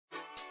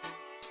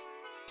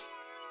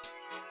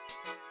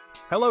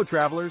Hello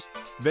travelers,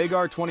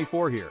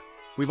 Vagar24 here.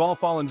 We've all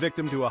fallen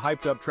victim to a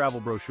hyped-up travel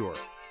brochure.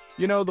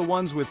 You know, the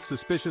ones with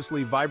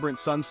suspiciously vibrant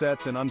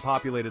sunsets and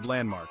unpopulated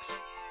landmarks.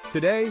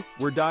 Today,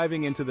 we're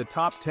diving into the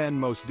top 10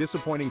 most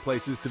disappointing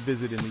places to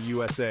visit in the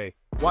USA.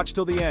 Watch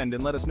till the end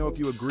and let us know if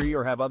you agree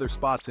or have other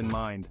spots in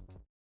mind.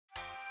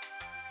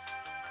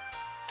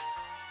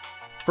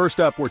 First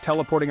up, we're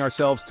teleporting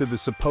ourselves to the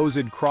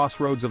supposed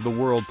crossroads of the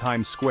world,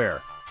 Times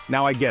Square.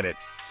 Now I get it.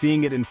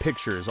 Seeing it in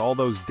pictures, all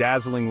those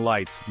dazzling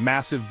lights,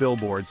 massive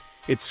billboards,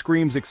 it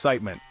screams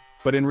excitement.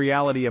 But in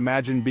reality,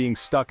 imagine being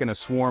stuck in a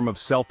swarm of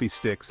selfie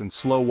sticks and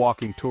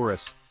slow-walking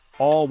tourists,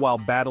 all while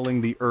battling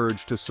the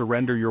urge to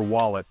surrender your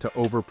wallet to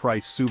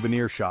overpriced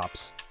souvenir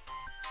shops.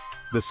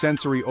 The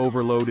sensory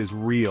overload is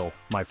real,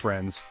 my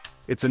friends.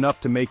 It's enough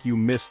to make you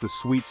miss the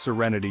sweet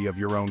serenity of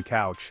your own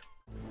couch.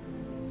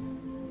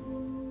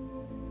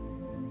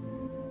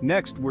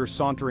 Next, we're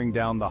sauntering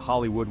down the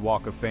Hollywood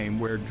Walk of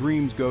Fame where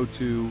dreams go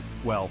to,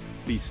 well,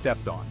 be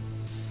stepped on.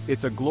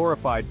 It's a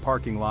glorified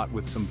parking lot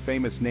with some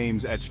famous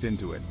names etched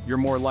into it. You're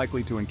more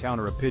likely to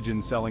encounter a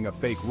pigeon selling a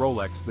fake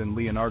Rolex than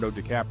Leonardo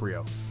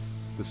DiCaprio.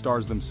 The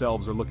stars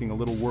themselves are looking a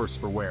little worse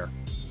for wear.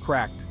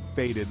 Cracked,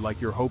 faded like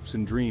your hopes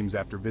and dreams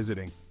after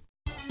visiting.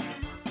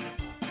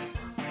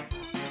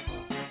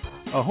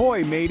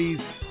 Ahoy,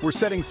 mateys! We're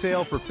setting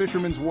sail for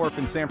Fisherman's Wharf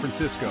in San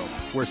Francisco,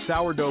 where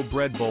sourdough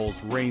bread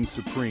bowls reign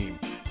supreme.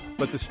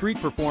 But the street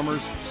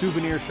performers,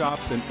 souvenir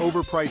shops, and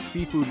overpriced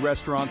seafood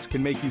restaurants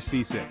can make you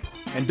seasick.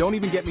 And don't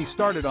even get me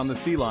started on the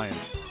sea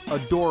lions.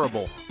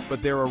 Adorable,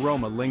 but their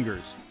aroma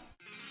lingers.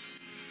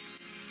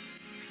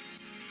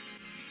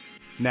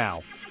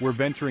 Now, we're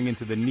venturing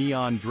into the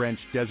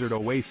neon-drenched desert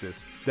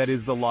oasis that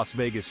is the Las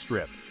Vegas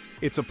Strip.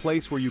 It's a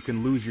place where you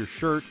can lose your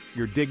shirt,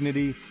 your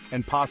dignity,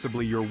 and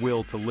possibly your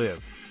will to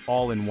live,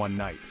 all in one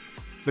night.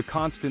 The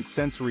constant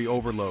sensory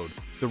overload,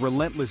 the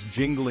relentless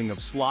jingling of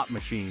slot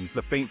machines,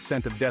 the faint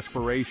scent of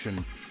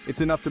desperation,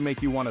 it's enough to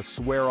make you want to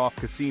swear off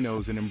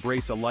casinos and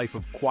embrace a life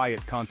of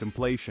quiet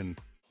contemplation.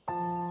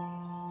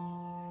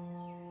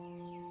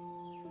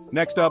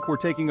 Next up, we're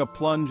taking a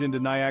plunge into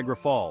Niagara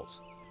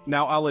Falls.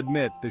 Now I'll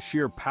admit, the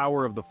sheer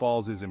power of the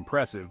falls is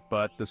impressive,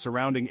 but the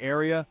surrounding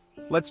area?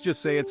 Let's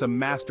just say it's a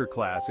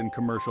masterclass in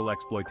commercial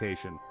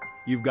exploitation.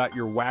 You've got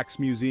your wax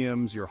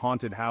museums, your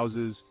haunted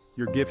houses,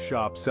 your gift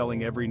shop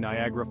selling every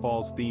Niagara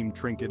Falls-themed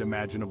trinket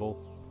imaginable.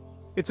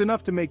 It's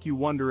enough to make you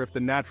wonder if the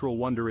natural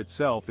wonder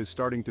itself is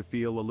starting to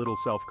feel a little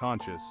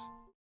self-conscious.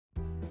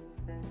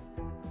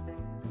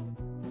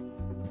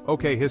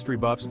 Okay, history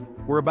buffs,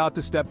 we're about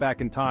to step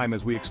back in time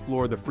as we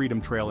explore the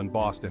Freedom Trail in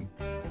Boston.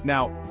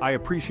 Now, I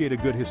appreciate a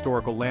good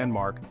historical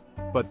landmark,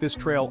 but this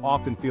trail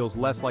often feels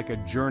less like a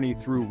journey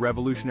through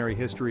revolutionary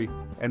history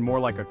and more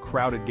like a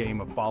crowded game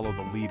of follow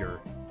the leader.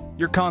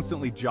 You're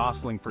constantly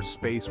jostling for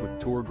space with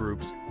tour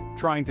groups,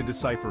 trying to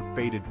decipher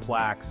faded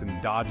plaques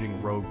and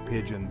dodging rogue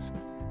pigeons.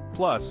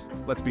 Plus,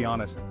 let's be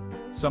honest,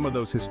 some of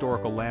those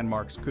historical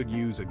landmarks could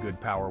use a good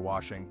power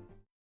washing.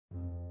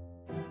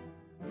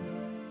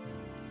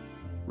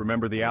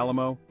 Remember the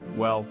Alamo?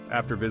 Well,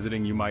 after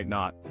visiting you might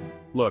not.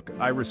 Look,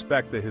 I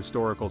respect the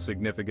historical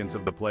significance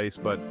of the place,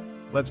 but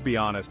let's be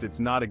honest, it's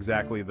not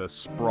exactly the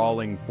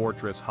sprawling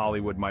fortress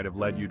Hollywood might have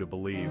led you to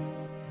believe.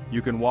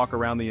 You can walk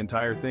around the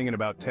entire thing in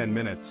about 10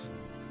 minutes,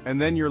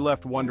 and then you're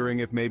left wondering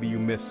if maybe you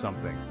missed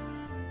something.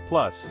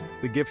 Plus,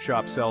 the gift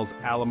shop sells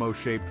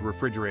Alamo-shaped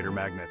refrigerator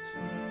magnets.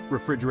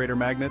 Refrigerator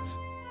magnets?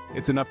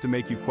 It's enough to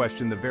make you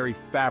question the very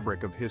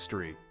fabric of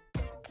history.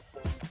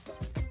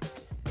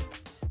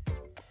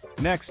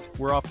 Next,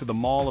 we're off to the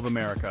Mall of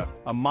America,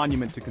 a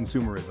monument to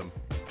consumerism.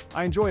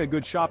 I enjoy a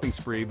good shopping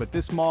spree, but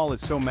this mall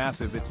is so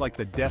massive it's like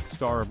the Death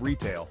Star of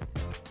retail.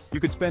 You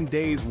could spend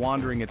days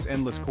wandering its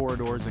endless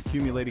corridors,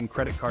 accumulating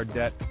credit card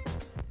debt.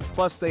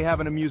 Plus, they have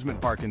an amusement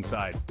park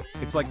inside.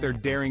 It's like they're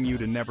daring you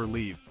to never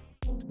leave.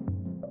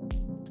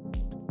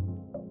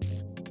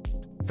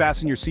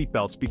 Fasten your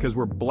seatbelts because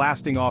we're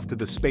blasting off to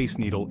the Space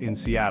Needle in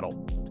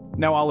Seattle.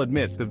 Now I'll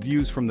admit, the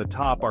views from the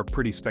top are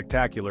pretty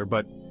spectacular,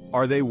 but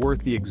are they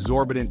worth the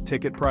exorbitant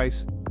ticket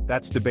price?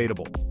 That's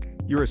debatable.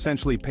 You're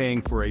essentially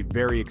paying for a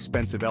very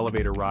expensive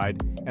elevator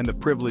ride and the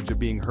privilege of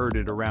being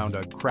herded around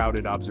a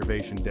crowded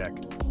observation deck.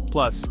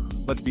 Plus,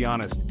 let's be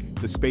honest,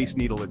 the Space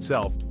Needle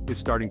itself is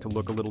starting to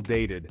look a little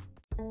dated.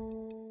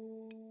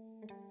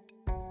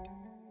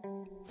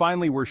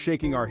 Finally, we're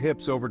shaking our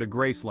hips over to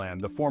Graceland,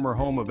 the former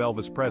home of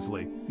Elvis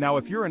Presley. Now,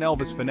 if you're an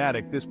Elvis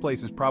fanatic, this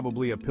place is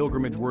probably a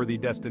pilgrimage-worthy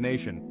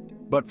destination.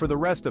 But for the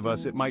rest of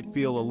us, it might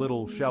feel a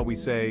little, shall we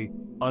say,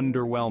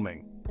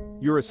 underwhelming.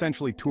 You're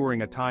essentially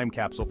touring a time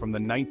capsule from the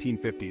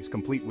 1950s,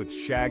 complete with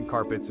shag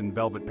carpets and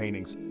velvet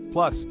paintings.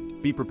 Plus,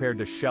 be prepared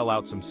to shell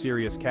out some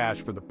serious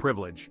cash for the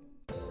privilege.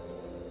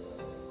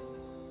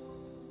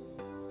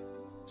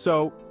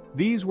 So,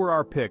 these were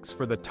our picks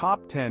for the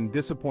top 10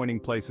 disappointing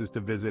places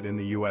to visit in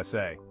the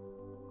USA.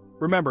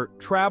 Remember,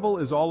 travel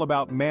is all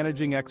about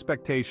managing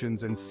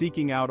expectations and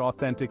seeking out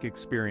authentic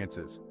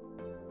experiences.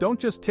 Don't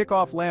just tick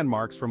off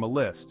landmarks from a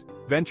list.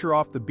 Venture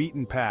off the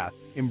beaten path,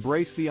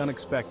 embrace the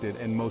unexpected,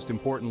 and most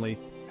importantly,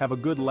 have a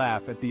good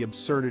laugh at the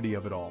absurdity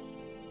of it all.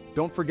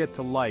 Don't forget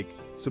to like,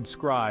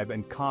 subscribe,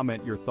 and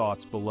comment your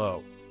thoughts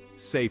below.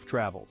 Safe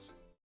travels.